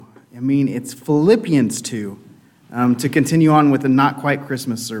It's Philippians 2, to continue on with the not quite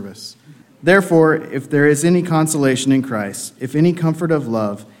Christmas service. Therefore, if there is any consolation in Christ, if any comfort of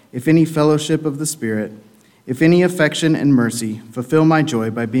love, if any fellowship of the Spirit, if any affection and mercy, fulfill my joy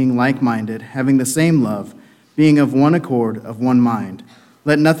by being like-minded, having the same love, being of one accord, of one mind.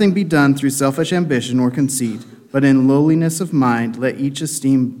 Let nothing be done through selfish ambition or conceit, but in lowliness of mind let each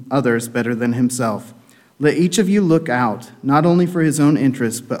esteem others better than himself. Let each of you look out, not only for his own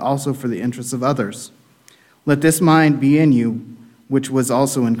interests, but also for the interests of others. Let this mind be in you, which was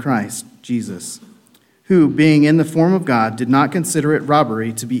also in Christ Jesus, who, being in the form of God, did not consider it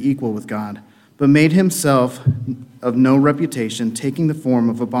robbery to be equal with God, but made himself of no reputation, taking the form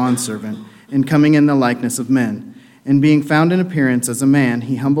of a bondservant, and coming in the likeness of men. And being found in appearance as a man,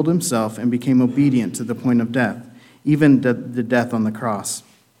 he humbled himself and became obedient to the point of death, even the death on the cross.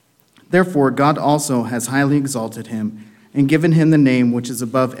 Therefore, God also has highly exalted him and given him the name which is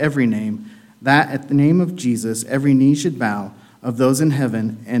above every name, that at the name of Jesus every knee should bow, of those in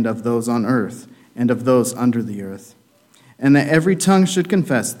heaven and of those on earth and of those under the earth, and that every tongue should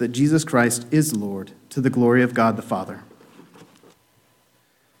confess that Jesus Christ is Lord, to the glory of God the Father.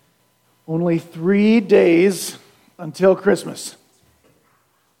 Only 3 days until Christmas.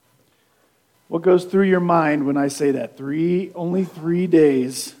 What goes through your mind when I say that? Only 3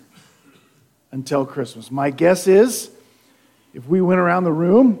 days until Christmas. My guess is, if we went around the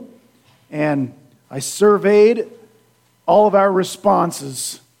room and I surveyed all of our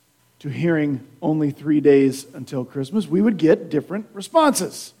responses to hearing only 3 days until Christmas, we would get different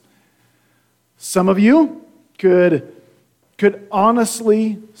responses. Some of you could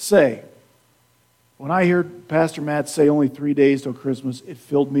honestly say, when I heard Pastor Matt say only 3 days till Christmas, it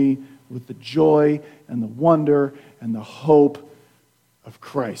filled me with the joy and the wonder and the hope of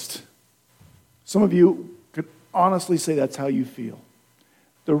Christ. Some of you could honestly say that's how you feel.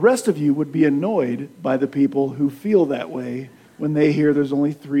 The rest of you would be annoyed by the people who feel that way when they hear there's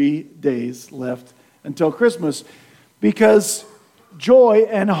only 3 days left until Christmas, because joy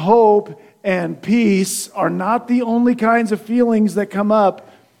and hope and peace are not the only kinds of feelings that come up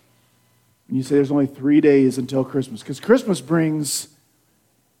when you say there's only 3 days until Christmas, because Christmas brings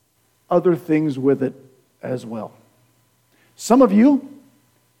other things with it as well. Some of you,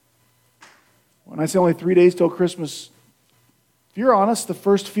 when I say only 3 days till Christmas, if you're honest, the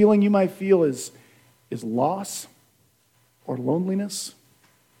first feeling you might feel is loss or loneliness.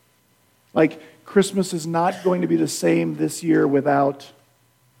 Like Christmas is not going to be the same this year without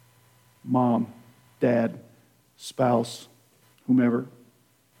mom, dad, spouse, whomever.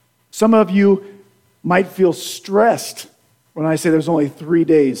 Some of you might feel stressed when I say there's only 3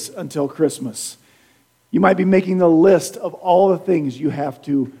 days until Christmas. You might be making the list of all the things you have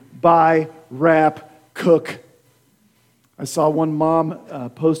to buy, wrap, cook. I saw one mom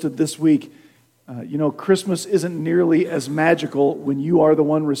posted this week, Christmas isn't nearly as magical when you are the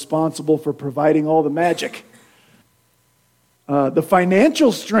one responsible for providing all the magic. The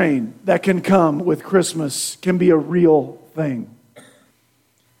financial strain that can come with Christmas can be a real thing.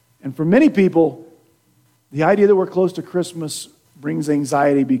 And for many people, the idea that we're close to Christmas brings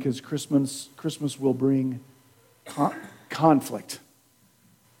anxiety, because Christmas will bring conflict,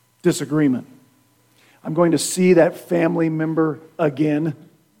 disagreement. I'm going to see that family member again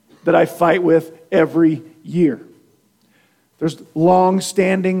that I fight with every year. There's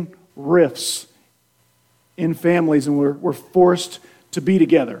long-standing rifts in families, and we're forced to be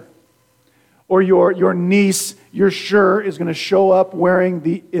together. Or your niece, you're sure, is going to show up wearing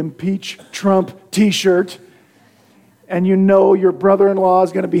the Impeach Trump t-shirt, and you know your brother-in-law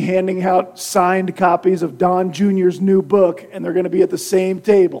is going to be handing out signed copies of Don Jr.'s new book, and they're going to be at the same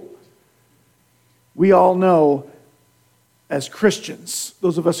table. We all know, as Christians,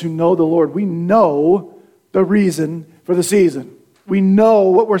 those of us who know the Lord, we know the reason for the season. We know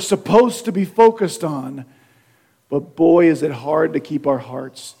what we're supposed to be focused on. But boy, is it hard to keep our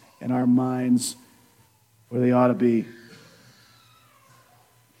hearts and our minds where they ought to be.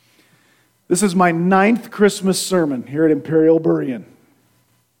 This is my 9th Christmas sermon here at Imperial Berean.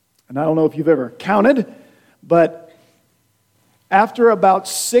 And I don't know if you've ever counted, but after about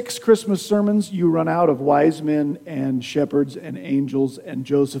 6 Christmas sermons, you run out of wise men and shepherds and angels and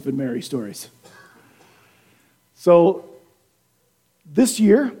Joseph and Mary stories. So this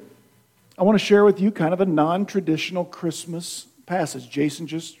year, I want to share with you kind of a non-traditional Christmas passage. Jason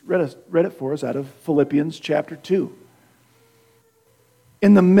just read it for us out of Philippians chapter 2.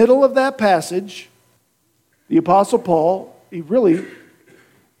 In the middle of that passage, the Apostle Paul, he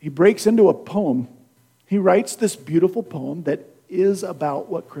breaks into a poem. He writes this beautiful poem that is about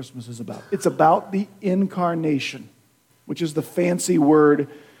what Christmas is about. It's about the incarnation, which is the fancy word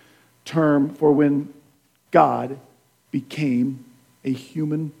term for when God became a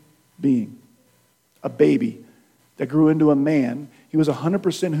human being, a baby that grew into a man. He was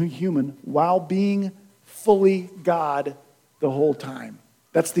 100% human while being fully God the whole time.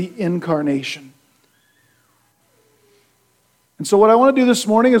 That's the incarnation. And so what I want to do this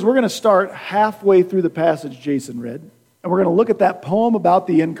morning is we're going to start halfway through the passage Jason read, and we're going to look at that poem about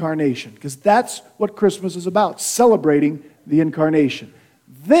the incarnation, because that's what Christmas is about, celebrating the incarnation.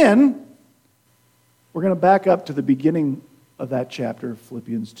 Then we're going to back up to the beginning of that chapter of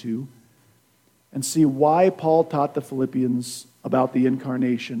Philippians 2 and see why Paul taught the Philippians about the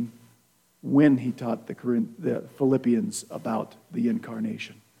incarnation when he taught the Philippians about the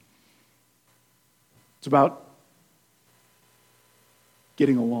incarnation. It's about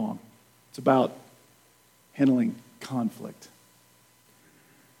getting along. It's about handling conflict.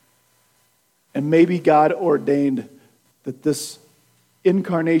 And maybe God ordained that this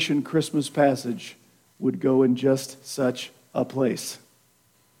incarnation Christmas passage would go in just such a place.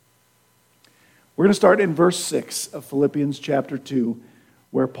 We're going to start in verse 6 of Philippians chapter 2,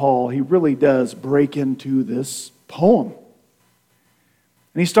 where Paul, he really does break into this poem.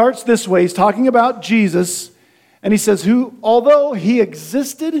 And he starts this way. He's talking about Jesus, and he says, who, although he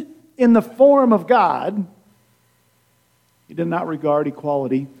existed in the form of God, he did not regard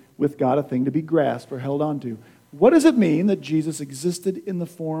equality with God a thing to be grasped or held on to. What does it mean that Jesus existed in the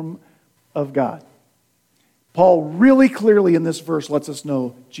form of God? Paul really clearly in this verse lets us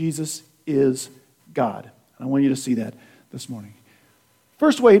know Jesus is God. And I want you to see that this morning.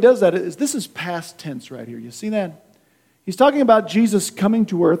 First way he does that is this is past tense right here. You see that? He's talking about Jesus coming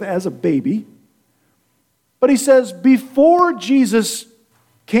to earth as a baby. But he says before Jesus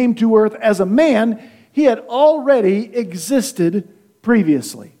came to earth as a man, he had already existed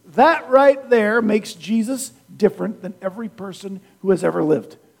previously. That right there makes Jesus different than every person who has ever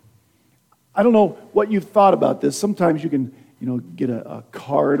lived. I don't know what you've thought about this. Sometimes you can, get a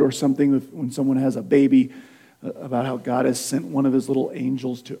card or something when someone has a baby about how God has sent one of his little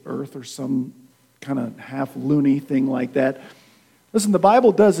angels to earth or some kind of half loony thing like that. Listen, the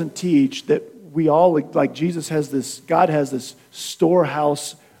Bible doesn't teach that we all, like Jesus has this, God has this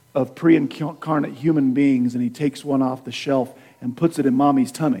storehouse of pre-incarnate human beings, and he takes one off the shelf and puts it in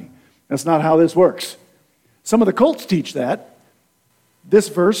mommy's tummy. That's not how this works. Some of the cults teach that. This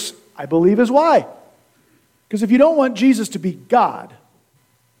verse, I believe, is why. Because if you don't want Jesus to be God,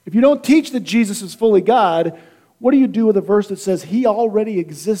 if you don't teach that Jesus is fully God, what do you do with a verse that says he already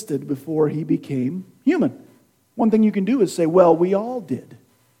existed before he became human? One thing you can do is say, well, we all did.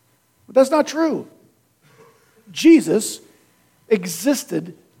 But that's not true. Jesus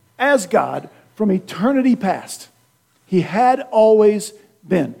existed as God from eternity past. He had always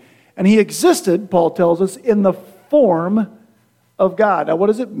been. And he existed, Paul tells us, in the form of God. Now, what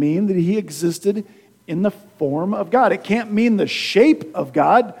does it mean that he existed in the form of God? It can't mean the shape of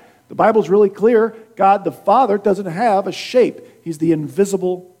God. The Bible's really clear. God the Father doesn't have a shape. He's the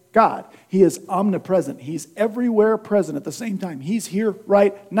invisible God. He is omnipresent. He's everywhere present at the same time. He's here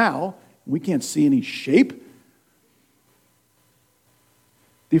right now. We can't see any shape.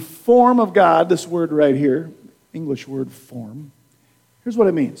 The form of God, this word right here, English word form, here's what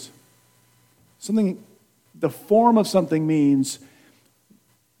it means. The form of something means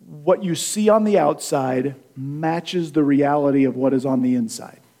what you see on the outside matches the reality of what is on the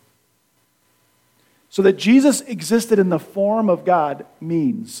inside. So that Jesus existed in the form of God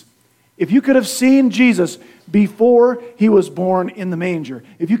means if you could have seen Jesus before he was born in the manger,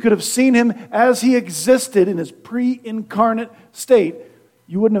 if you could have seen him as he existed in his pre-incarnate state,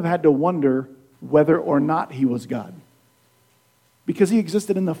 you wouldn't have had to wonder whether or not he was God. Because he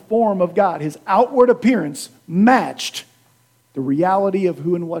existed in the form of God. His outward appearance matched the reality of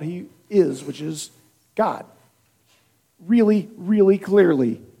who and what he is, which is God. Really, really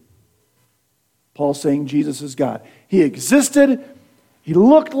clearly, Paul's saying Jesus is God. He existed, he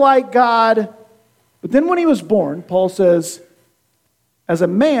looked like God, but then when he was born, Paul says, as a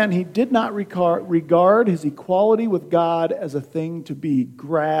man, he did not regard his equality with God as a thing to be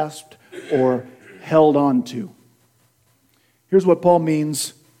grasped or held on to. Here's what Paul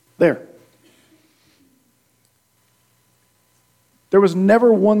means there. There was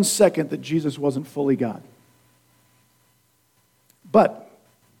never 1 second that Jesus wasn't fully God. But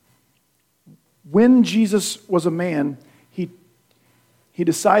when Jesus was a man, he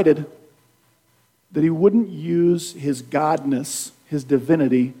decided that he wouldn't use his godness, his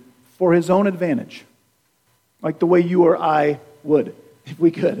divinity, for his own advantage. Like the way you or I would, if we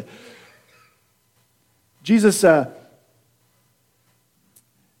could. Jesus,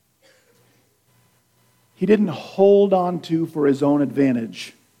 he didn't hold on to for his own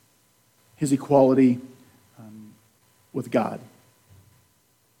advantage his equality with God.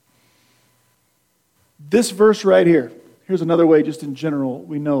 This verse right here, here's another way just in general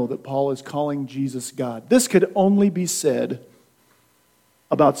we know that Paul is calling Jesus God. This could only be said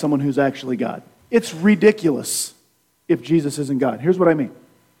about someone who's actually God. It's ridiculous if Jesus isn't God. Here's what I mean.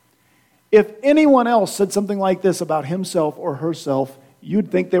 If anyone else said something like this about himself or herself,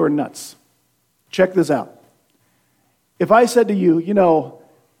 you'd think they were nuts. Check this out. If I said to you,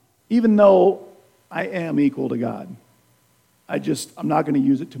 even though I am equal to God, I'm not going to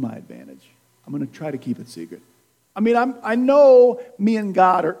use it to my advantage. I'm going to try to keep it secret. I know me and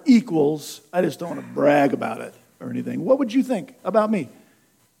God are equals. I just don't want to brag about it or anything. What would you think about me?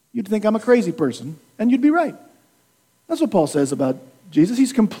 You'd think I'm a crazy person, and you'd be right. That's what Paul says about Jesus.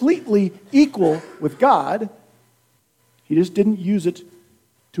 He's completely equal with God. He just didn't use it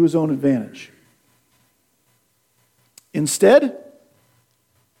to his own advantage. Instead,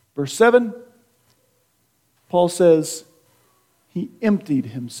 verse 7, Paul says, he emptied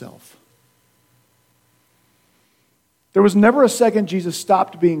himself. There was never a second Jesus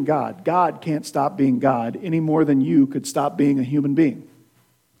stopped being God. God can't stop being God any more than you could stop being a human being.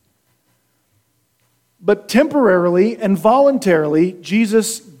 But temporarily and voluntarily,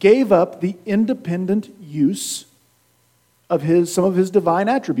 Jesus gave up the independent use of some of his divine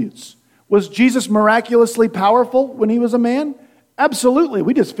attributes. Was Jesus miraculously powerful when he was a man? Absolutely.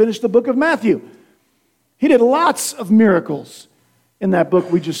 We just finished the book of Matthew. He did lots of miracles in that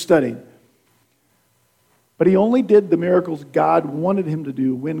book we just studied. But he only did the miracles God wanted him to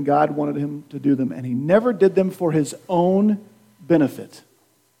do when God wanted him to do them, and he never did them for his own benefit.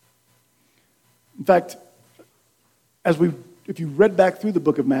 In fact, if you read back through the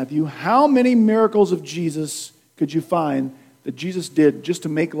book of Matthew, how many miracles of Jesus could you find that Jesus did just to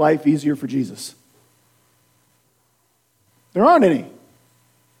make life easier for Jesus? There aren't any.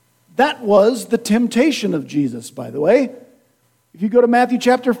 That was the temptation of Jesus, by the way. If you go to Matthew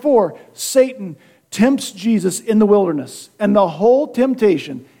chapter 4, Satan tempts Jesus in the wilderness, and the whole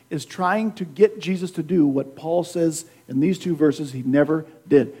temptation is trying to get Jesus to do what Paul says in these two verses he never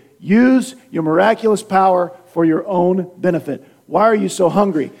did. Use your miraculous power for your own benefit. Why are you so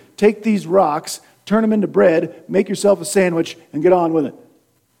hungry? Take these rocks, turn them into bread, make yourself a sandwich, and get on with it.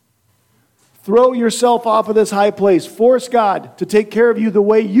 Throw yourself off of this high place. Force God to take care of you the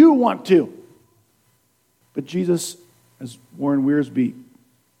way you want to. But Jesus, as Warren Wiersbe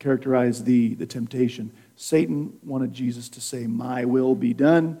characterized the temptation, Satan wanted Jesus to say, "My will be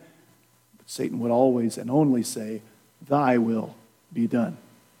done." But Satan would always and only say, "Thy will be done."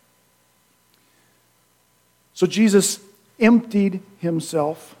 So Jesus emptied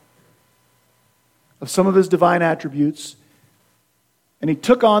himself of some of his divine attributes, and he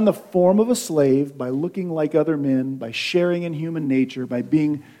took on the form of a slave by looking like other men, by sharing in human nature, by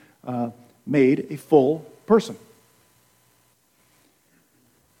being made a full person.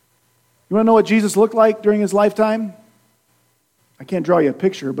 You want to know what Jesus looked like during his lifetime? I can't draw you a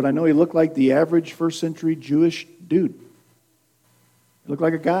picture, but I know he looked like the average first century Jewish dude. He looked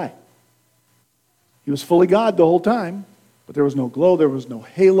like a guy. He was fully God the whole time, but there was no glow, there was no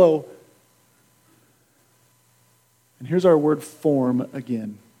halo. And here's our word form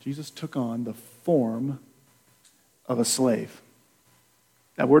again. Jesus took on the form of a slave.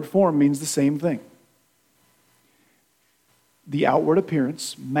 That word form means the same thing. The outward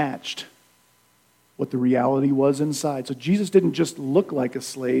appearance matched what the reality was inside. So Jesus didn't just look like a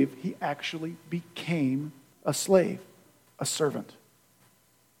slave, he actually became a slave, a servant.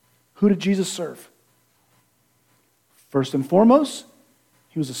 Who did Jesus serve? First and foremost,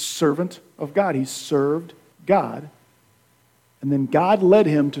 he was a servant of God. He served God. And then God led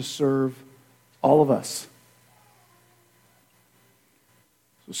him to serve all of us.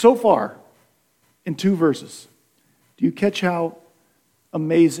 So far, in 2 verses, do you catch how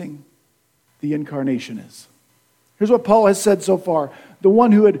amazing the incarnation is? Here's what Paul has said so far. The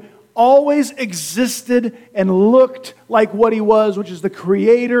one who had always existed and looked like what he was, which is the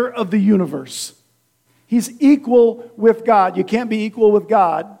creator of the universe. He's equal with God. You can't be equal with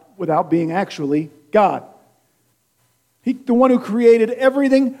God without being actually God. The one who created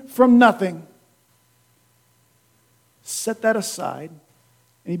everything from nothing, set that aside,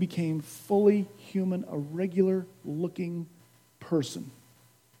 and he became fully human, a regular-looking person.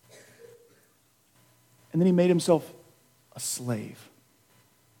 And then he made himself a slave.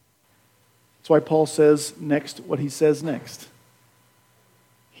 That's why Paul says next what he says next.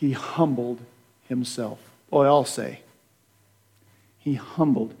 He humbled himself. Boy, I'll say. He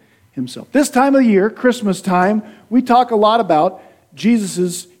humbled himself. This time of the year, Christmas time, we talk a lot about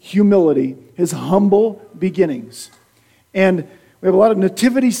Jesus' humility, his humble beginnings. And We have a lot of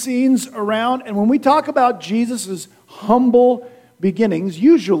nativity scenes around. And when we talk about Jesus' humble beginnings,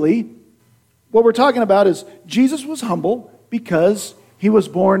 usually what we're talking about is Jesus was humble because he was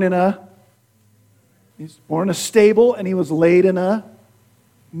born in a stable and he was laid in a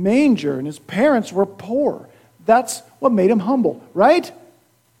manger. And his parents were poor. That's what made him humble, right?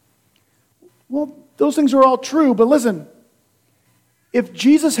 Well, those things are all true, but listen, if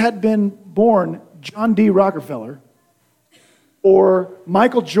Jesus had been born John D. Rockefeller, or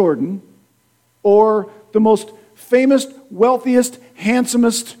Michael Jordan, or the most famous, wealthiest,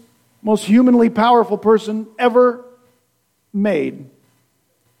 handsomest, most humanly powerful person ever made,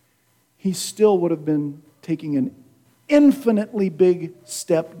 he still would have been taking an infinitely big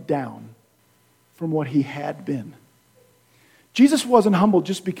step down from what he had been. Jesus wasn't humble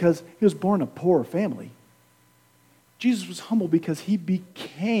just because he was born in a poor family. Jesus was humble because he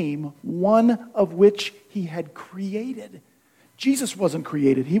became one of which he had created. Jesus wasn't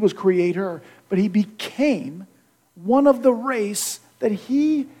created, he was creator, but he became one of the race that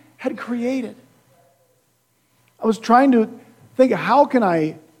he had created. I was trying to think, how can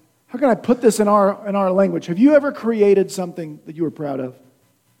I put this in our language? Have you ever created something that you were proud of?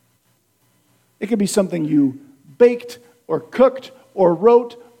 It could be something you baked or cooked or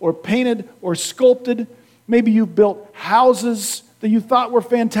wrote or painted or sculpted. Maybe you built houses that you thought were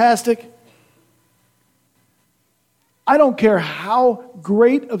fantastic. I don't care how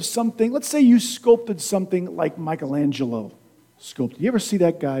great of something. Let's say you sculpted something like Michelangelo sculpted. You ever see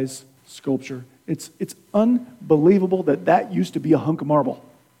that guy's sculpture? It's unbelievable that used to be a hunk of marble.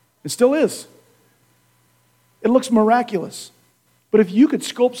 It still is. It looks miraculous. But if you could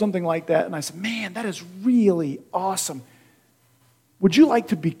sculpt something like that, and I said, man, that is really awesome. Would you like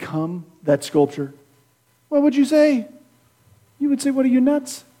to become that sculpture? What would you say? You would say, what are you,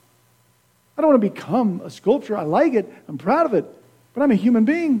 nuts? I don't want to become a sculpture. I like it. I'm proud of it. But I'm a human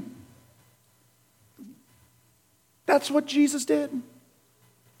being. That's what Jesus did.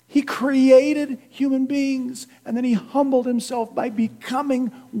 He created human beings, and then he humbled himself by becoming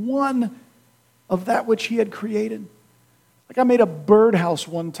one of that which he had created. Like I made a birdhouse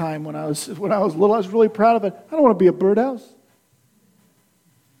one time when I was little. I was really proud of it. I don't want to be a birdhouse.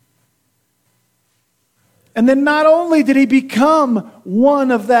 And then not only did he become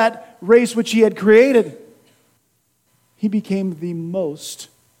one of that race which he had created, he became the most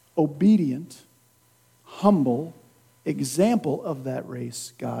obedient, humble example of that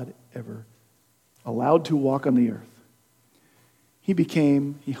race God ever allowed to walk on the earth.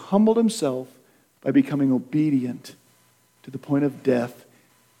 He humbled himself by becoming obedient to the point of death,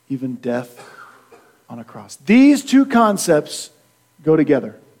 even death on a cross. These two concepts go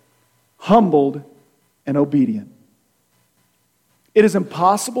together. Humbled and obedient. It is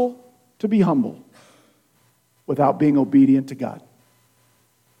impossible to be humble without being obedient to God.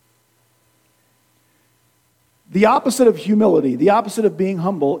 The opposite of humility, the opposite of being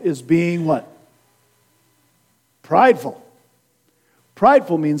humble is being what? Prideful.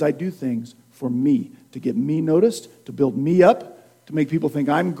 Prideful means I do things for me, to get me noticed, to build me up, to make people think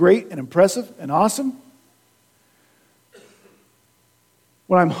I'm great and impressive and awesome.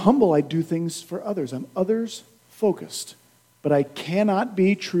 When I'm humble, I do things for others. I'm others focused. But I cannot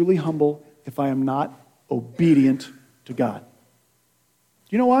be truly humble if I am not obedient to God.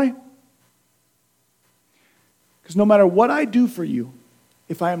 You know why? Because no matter what I do for you,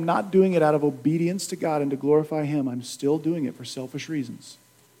 if I am not doing it out of obedience to God and to glorify Him, I'm still doing it for selfish reasons.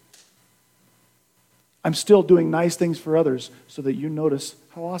 I'm still doing nice things for others so that you notice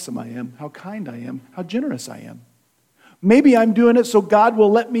how awesome I am, how kind I am, how generous I am. Maybe I'm doing it so God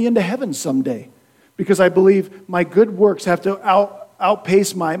will let me into heaven someday because I believe my good works have to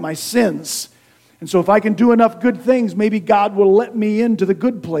outpace my sins. And so if I can do enough good things, maybe God will let me into the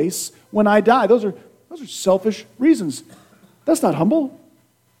good place when I die. Those are selfish reasons. That's not humble.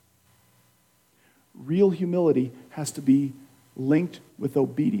 Real humility has to be linked with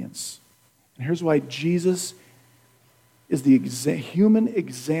obedience. And here's why Jesus is the human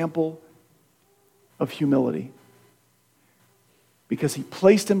example of humility. Because he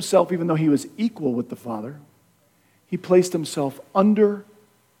placed himself, even though he was equal with the Father, he placed himself under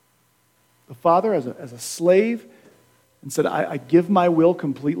the Father as a slave and said, I give my will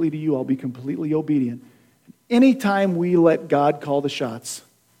completely to you. I'll be completely obedient. Anytime we let God call the shots,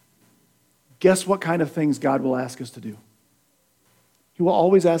 guess what kind of things God will ask us to do? He will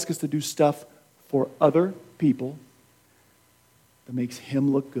always ask us to do stuff for other people that makes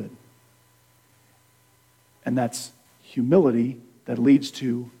him look good. And that's humility that leads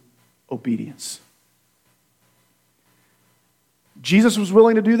to obedience. Jesus was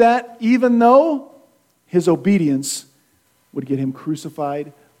willing to do that even though his obedience would get him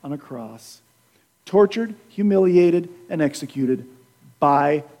crucified on a cross, tortured, humiliated, and executed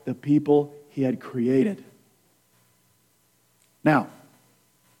by the people he had created. Now,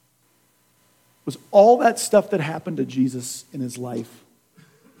 was all that stuff that happened to Jesus in his life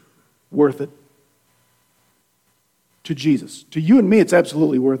worth it? To Jesus. To you and me, it's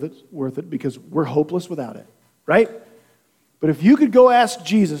absolutely worth it because we're hopeless without it, right? But if you could go ask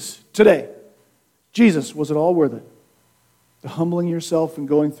Jesus today, Jesus, was it all worth it? The humbling yourself and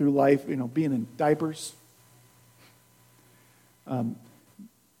going through life, being in diapers,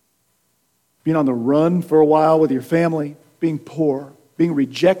 being on the run for a while with your family, being poor, being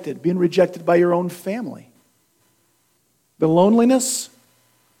rejected by your own family. The loneliness,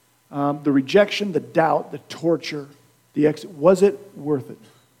 the rejection, the doubt, the torture, was it worth it?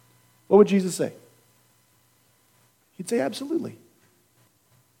 What would Jesus say? He'd say absolutely.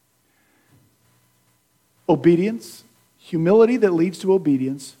 Obedience, humility that leads to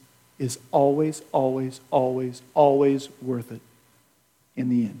obedience is always, always, always, always worth it in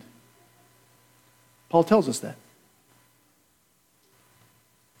the end. Paul tells us that.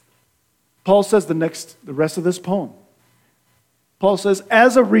 Paul says the rest of this poem. Paul says,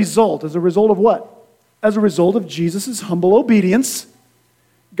 as a result of what? As a result of Jesus' humble obedience,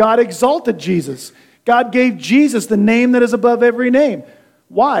 God exalted Jesus. God gave Jesus the name that is above every name.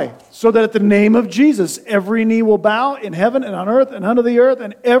 Why? So that at the name of Jesus, every knee will bow in heaven and on earth and under the earth,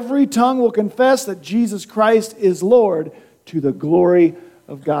 and every tongue will confess that Jesus Christ is Lord, to the glory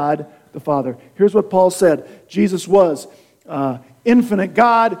of God the Father. Here's what Paul said. Jesus was infinite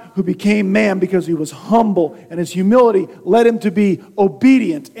God who became man because he was humble, and his humility led him to be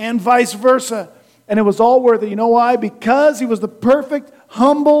obedient, and vice versa. And it was all worth it. You know why? Because he was the perfect,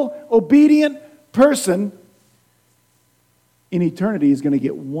 humble, obedient person. In eternity, he's going to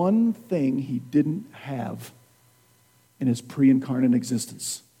get one thing he didn't have in his pre-incarnate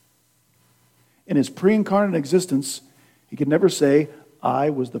existence. In his pre-incarnate existence, he could never say,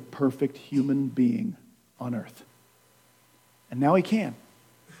 I was the perfect human being on earth. And now he can.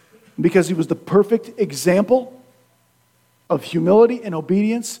 Because he was the perfect example of humility and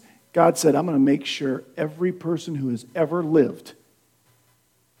obedience, God said, I'm going to make sure every person who has ever lived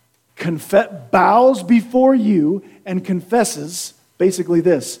bows before you and confesses basically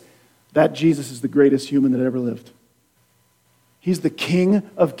this, that Jesus is the greatest human that ever lived. He's the King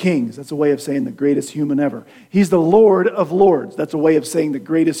of Kings. That's a way of saying the greatest human ever. He's the Lord of Lords. That's a way of saying the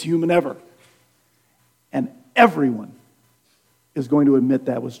greatest human ever. And everyone is going to admit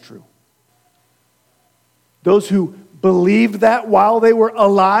that was true. Those who believed that while they were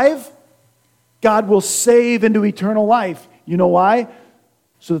alive, God will save into eternal life. You know why?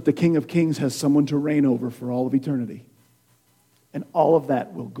 So that the King of Kings has someone to reign over for all of eternity. And all of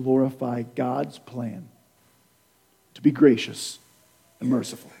that will glorify God's plan to be gracious and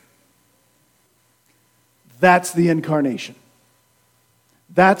merciful. That's the incarnation.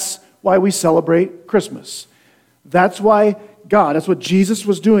 That's why we celebrate Christmas. That's what Jesus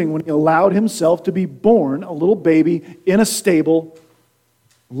was doing when he allowed himself to be born, a little baby, in a stable,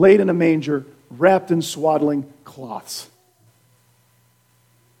 laid in a manger, wrapped in swaddling cloths.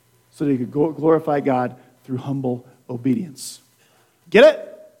 So that he could glorify God through humble obedience. Get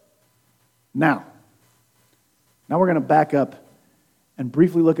it? Now we're going to back up and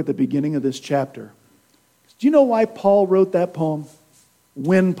briefly look at the beginning of this chapter. Do you know why Paul wrote that poem?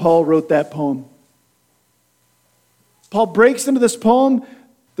 When Paul wrote that poem? Paul breaks into this poem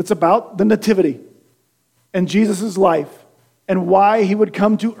that's about the nativity and Jesus' life and why he would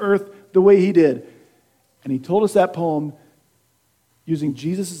come to earth the way he did. And he told us that poem using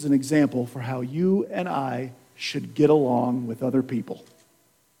Jesus as an example for how you and I should get along with other people.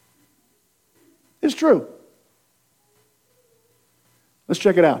 It's true. Let's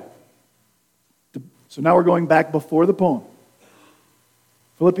check it out. So now we're going back before the poem.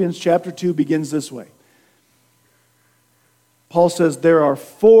 Philippians chapter 2 begins this way. Paul says there are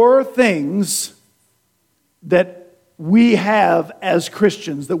 4 things that we have as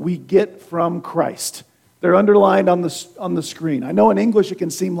Christians that we get from Christ. They're underlined on the screen. I know in English it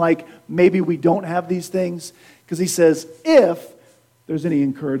can seem like maybe we don't have these things, because he says, if there's any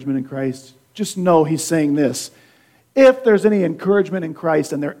encouragement in Christ, just know he's saying this. If there's any encouragement in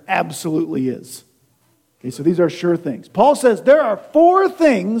Christ, and there absolutely is. Okay, so these are sure things. Paul says there are 4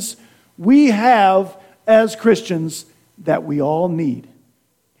 things we have as Christians that we all need.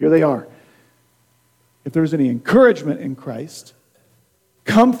 Here they are. If there's any encouragement in Christ,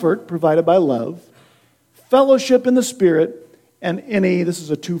 comfort provided by love, fellowship in the Spirit, and any, this is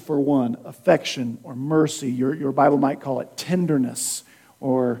a 2-for-1, affection or mercy. Your Bible might call it tenderness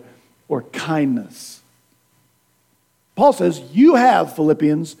or kindness. Paul says, you have,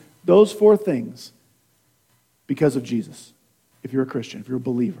 Philippians, those four things because of Jesus, if you're a Christian, if you're a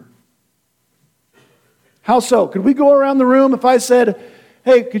believer. How so? Could we go around the room if I said,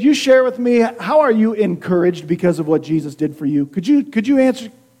 hey, could you share with me, how are you encouraged because of what Jesus did for you? Could you answer,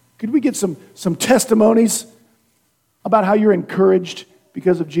 could we get some testimonies about how you're encouraged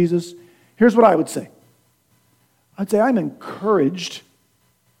because of Jesus? Here's what I would say. I'd say I'm encouraged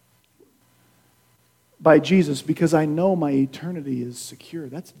by Jesus because I know my eternity is secure.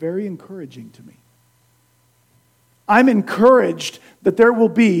 That's very encouraging to me. I'm encouraged that there will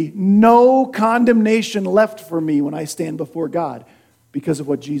be no condemnation left for me when I stand before God because of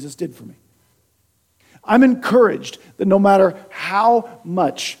what Jesus did for me. I'm encouraged that no matter how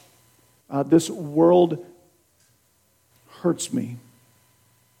much this world hurts me,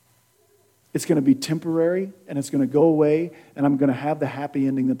 it's going to be temporary and it's going to go away, and I'm going to have the happy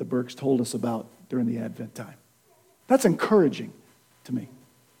ending that the Burks told us about during the Advent time. That's encouraging to me.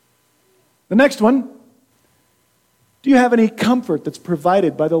 The next one, do you have any comfort that's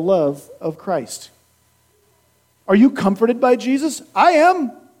provided by the love of Christ? Are you comforted by Jesus? I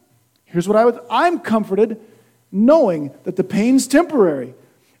am. Here's what I'm comforted knowing that the pain's temporary.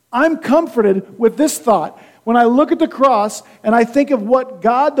 I'm comforted with this thought. When I look at the cross and I think of what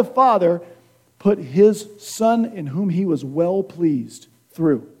God the Father put His Son in whom He was well pleased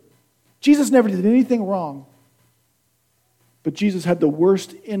through. Jesus never did anything wrong, but Jesus had the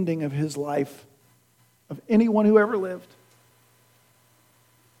worst ending of His life of anyone who ever lived.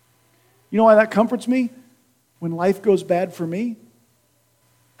 You know why that comforts me? When life goes bad for me,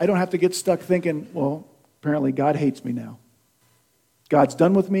 I don't have to get stuck thinking, well, apparently God hates me now. God's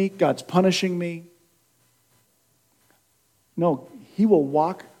done with me. God's punishing me. No, He will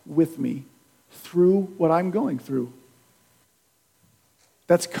walk with me through what I'm going through.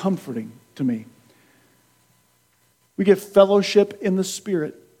 That's comforting to me. We get fellowship in the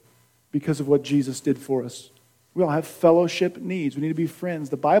Spirit because of what Jesus did for us. We all have fellowship needs. We need to be friends.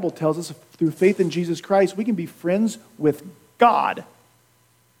 The Bible tells us through faith in Jesus Christ, we can be friends with God.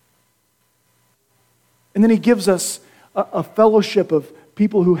 And then He gives us a fellowship of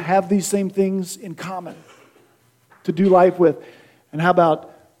people who have these same things in common to do life with. And how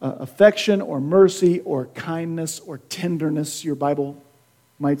about affection or mercy or kindness or tenderness, your Bible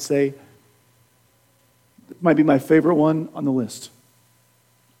might say? It might be my favorite one on the list.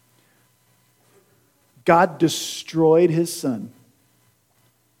 God destroyed His Son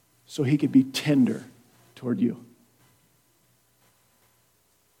so He could be tender toward you.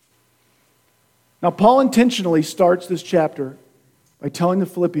 Now, Paul intentionally starts this chapter by telling the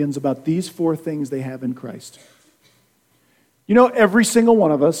Philippians about these four things they have in Christ. You know, every single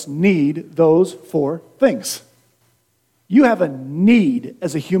one of us need those four things. You have a need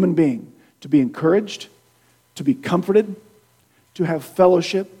as a human being to be encouraged, to be comforted, to have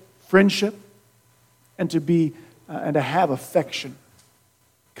fellowship, friendship, and to have affection,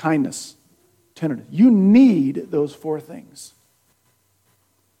 kindness, tenderness. You need those four things.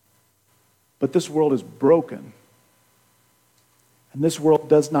 But this world is broken. And this world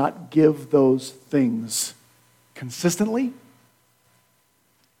does not give those things consistently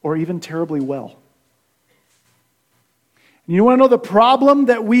or even terribly well. And you want to know the problem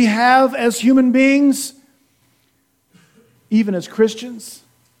that we have as human beings, even as Christians?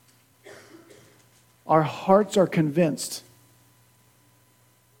 Our hearts are convinced.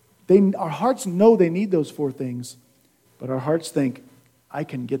 Our hearts know they need those four things, but our hearts think, I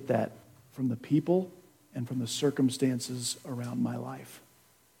can get that from the people and from the circumstances around my life.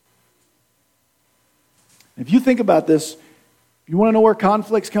 And if you think about this, you want to know where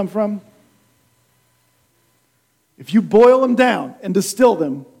conflicts come from? If you boil them down and distill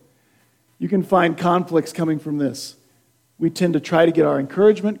them, you can find conflicts coming from this. We tend to try to get our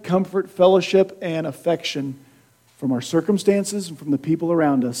encouragement, comfort, fellowship, and affection from our circumstances and from the people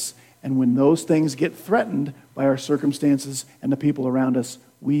around us. And when those things get threatened by our circumstances and the people around us,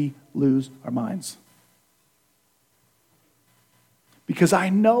 we lose our minds. Because I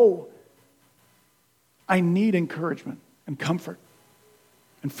know I need encouragement and comfort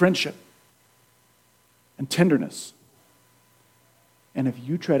and friendship and tenderness. And if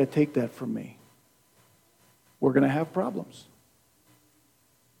you try to take that from me, we're going to have problems.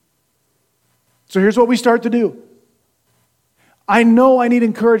 So here's what we start to do. I know I need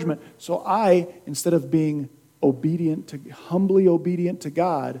encouragement. So instead of being humbly obedient to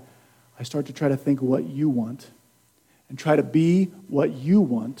God, I start to try to think what you want and try to be what you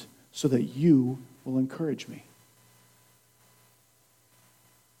want so that you will encourage me.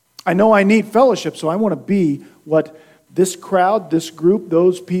 I know I need fellowship, so I want to be what this crowd, this group,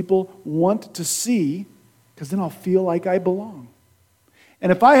 those people want to see, because then I'll feel like I belong.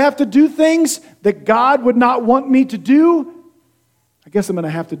 And if I have to do things that God would not want me to do, I guess I'm going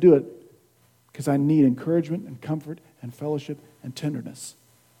to have to do it because I need encouragement and comfort and fellowship and tenderness.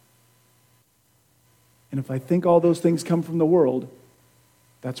 And if I think all those things come from the world,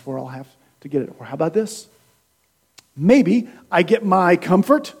 that's where I'll have to get it. Or how about this? Maybe I get my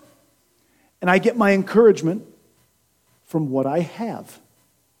comfort and I get my encouragement from what I have.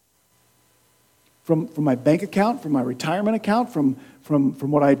 From my bank account, from my retirement account, from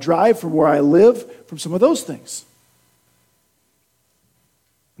what I drive, from where I live, from some of those things.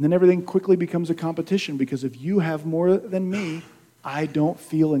 And then everything quickly becomes a competition because if you have more than me, I don't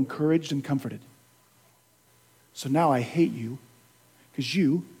feel encouraged and comforted. So now I hate you because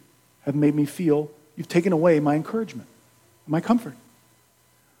you have made me feel you've taken away my encouragement, my comfort.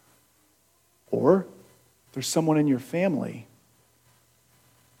 Or there's someone in your family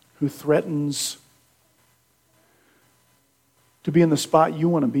who threatens to be in the spot you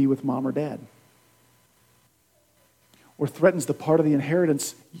want to be with mom or dad. Or threatens the part of the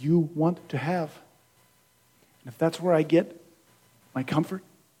inheritance you want to have. And if that's where I get my comfort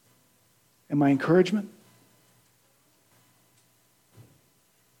and my encouragement,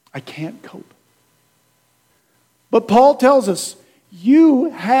 I can't cope. But Paul tells us, you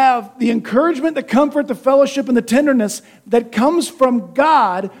have the encouragement, the comfort, the fellowship, and the tenderness that comes from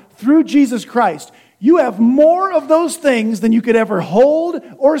God through Jesus Christ. You have more of those things than you could ever hold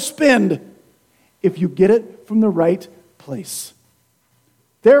or spend if you get it from the right place.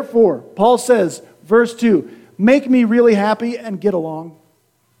 Therefore, Paul says, verse 2, make me really happy and get along.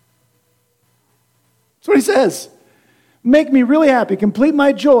 That's what he says. Make me really happy, complete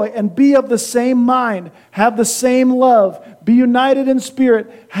my joy, and be of the same mind. Have the same love. Be united in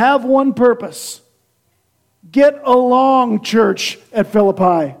spirit. Have one purpose. Get along, church at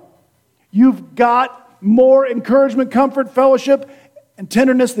Philippi. You've got more encouragement, comfort, fellowship, and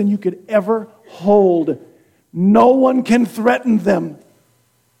tenderness than you could ever hold. No one can threaten them.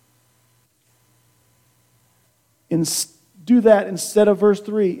 Do that instead of verse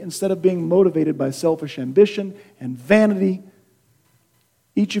 3, instead of being motivated by selfish ambition and vanity.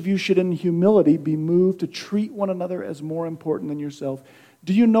 Each of you should in humility be moved to treat one another as more important than yourself.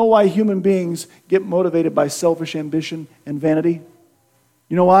 Do you know why human beings get motivated by selfish ambition and vanity?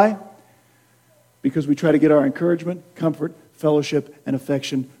 You know why? Because we try to get our encouragement, comfort, fellowship, and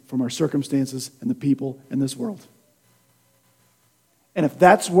affection from our circumstances and the people in this world. And if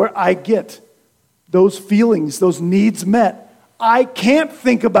that's where I get those feelings, those needs met, I can't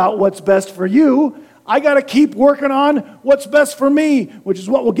think about what's best for you. I got to keep working on what's best for me, which is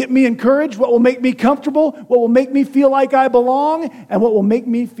what will get me encouraged, what will make me comfortable, what will make me feel like I belong, and what will make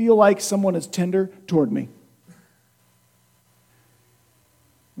me feel like someone is tender toward me.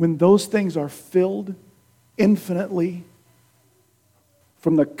 When those things are filled infinitely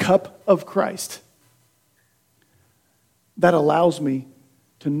from the cup of Christ, that allows me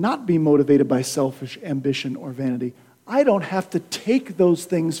to not be motivated by selfish ambition or vanity. I don't have to take those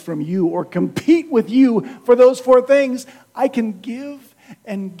things from you or compete with you for those four things. I can give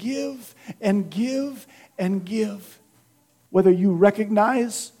and give and give and give. Whether you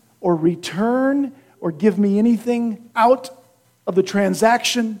recognize or return or give me anything out of the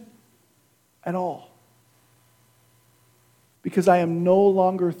transaction at all. Because I am no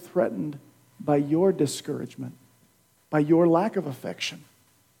longer threatened by your discouragement, by your lack of affection,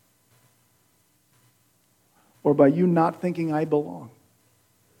 or by you not thinking I belong.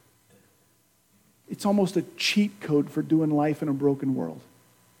 It's almost a cheat code for doing life in a broken world.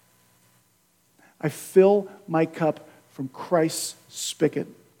 I fill my cup from Christ's spigot.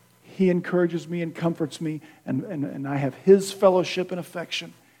 He encourages me and comforts me, and I have His fellowship and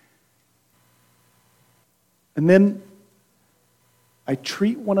affection. And then I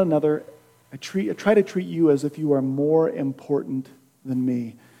treat one another, I try to treat you as if you are more important than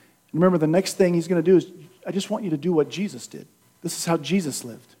me. And remember, the next thing He's going to do is, I just want you to do what Jesus did. This is how Jesus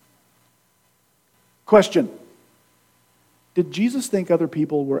lived. Question: did Jesus think other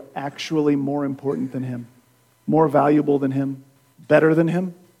people were actually more important than Him? More valuable than Him? Better than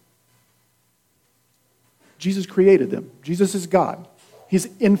Him? Jesus created them. Jesus is God. He's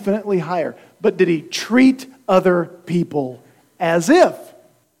infinitely higher. But did He treat other people as if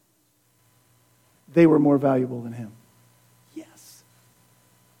they were more valuable than Him? Yes.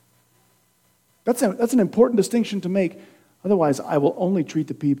 That's an important distinction to make. Otherwise, I will only treat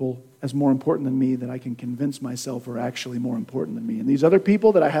the people as more important than me that I can convince myself are actually more important than me. And these other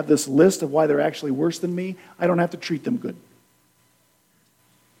people that I have this list of why they're actually worse than me, I don't have to treat them good.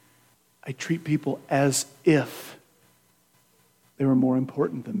 I treat people as if they were more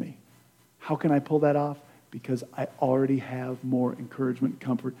important than me. How can I pull that off? because I already have more encouragement,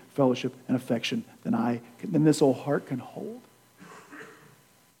 comfort, fellowship, and affection than this old heart can hold.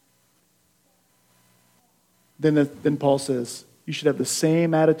 Then Paul says, you should have the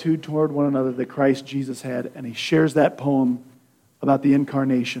same attitude toward one another that Christ Jesus had. And he shares that poem about the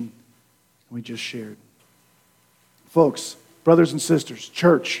incarnation we just shared. Folks, brothers and sisters,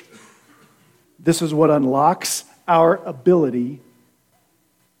 church, this is what unlocks our ability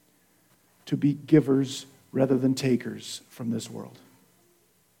to be givers rather than takers from this world.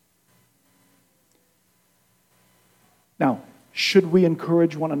 Now, should we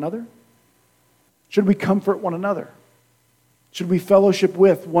encourage one another? Should we comfort one another? Should we fellowship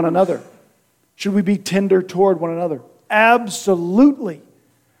with one another? Should we be tender toward one another? Absolutely.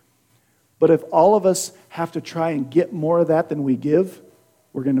 But if all of us have to try and get more of that than we give,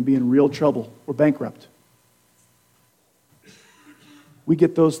 we're going to be in real trouble. We're bankrupt. We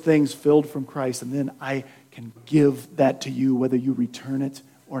get those things filled from Christ, and then I can give that to you whether you return it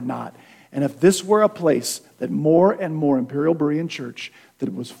or not. And if this were a place that more and more Imperial Berean Church, that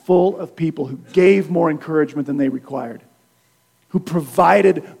it was full of people who gave more encouragement than they required, who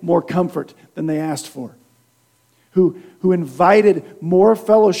provided more comfort than they asked for, who invited more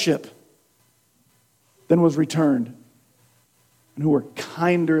fellowship than was returned, and who were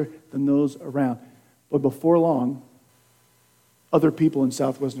kinder than those around. But before long, other people in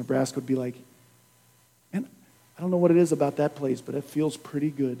Southwest Nebraska would be like, man, I don't know what it is about that place, but it feels pretty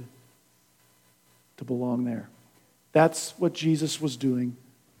good to belong there. That's what Jesus was doing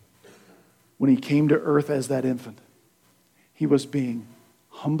when he came to earth as that infant. He was being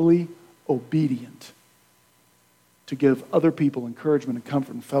humbly obedient to give other people encouragement and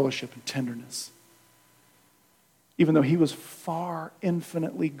comfort and fellowship and tenderness, even though he was far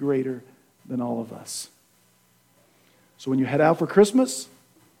infinitely greater than all of us. So when you head out for Christmas,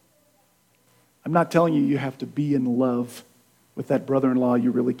 I'm not telling you have to be in love with that brother-in-law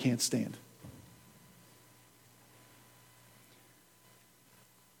you really can't stand.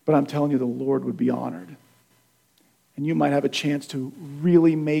 But I'm telling you the Lord would be honored. And you might have a chance to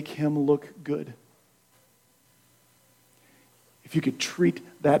really make him look good. If you could treat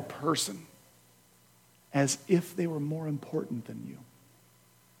that person as if they were more important than you.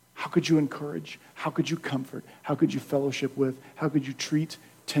 How could you encourage? How could you comfort? How could you fellowship with? How could you treat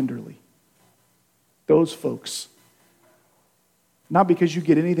tenderly? Those folks. Not because you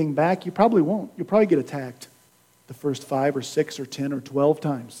get anything back, you probably won't. You'll probably get attacked the first 5 or 6 or 10 or 12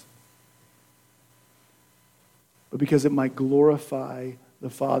 times. But because it might glorify the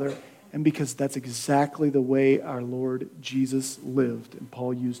Father, and because that's exactly the way our Lord Jesus lived, and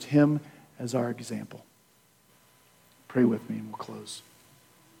Paul used him as our example. Pray with me and we'll close.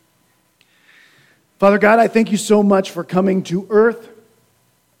 Father God, I thank you so much for coming to earth,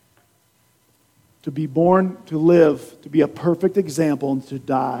 to be born, to live, to be a perfect example, and to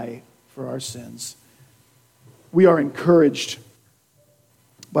die for our sins. We are encouraged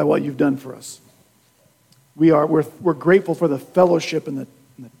by what you've done for us. We're grateful for the fellowship and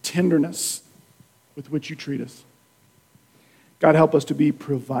the tenderness with which you treat us. God, help us to be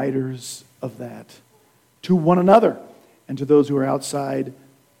providers of that to one another and to those who are outside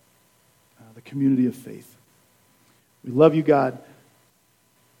the community of faith. We love you, God.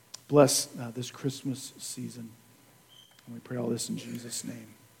 Bless this Christmas season. And we pray all this in Jesus' name.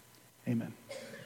 Amen.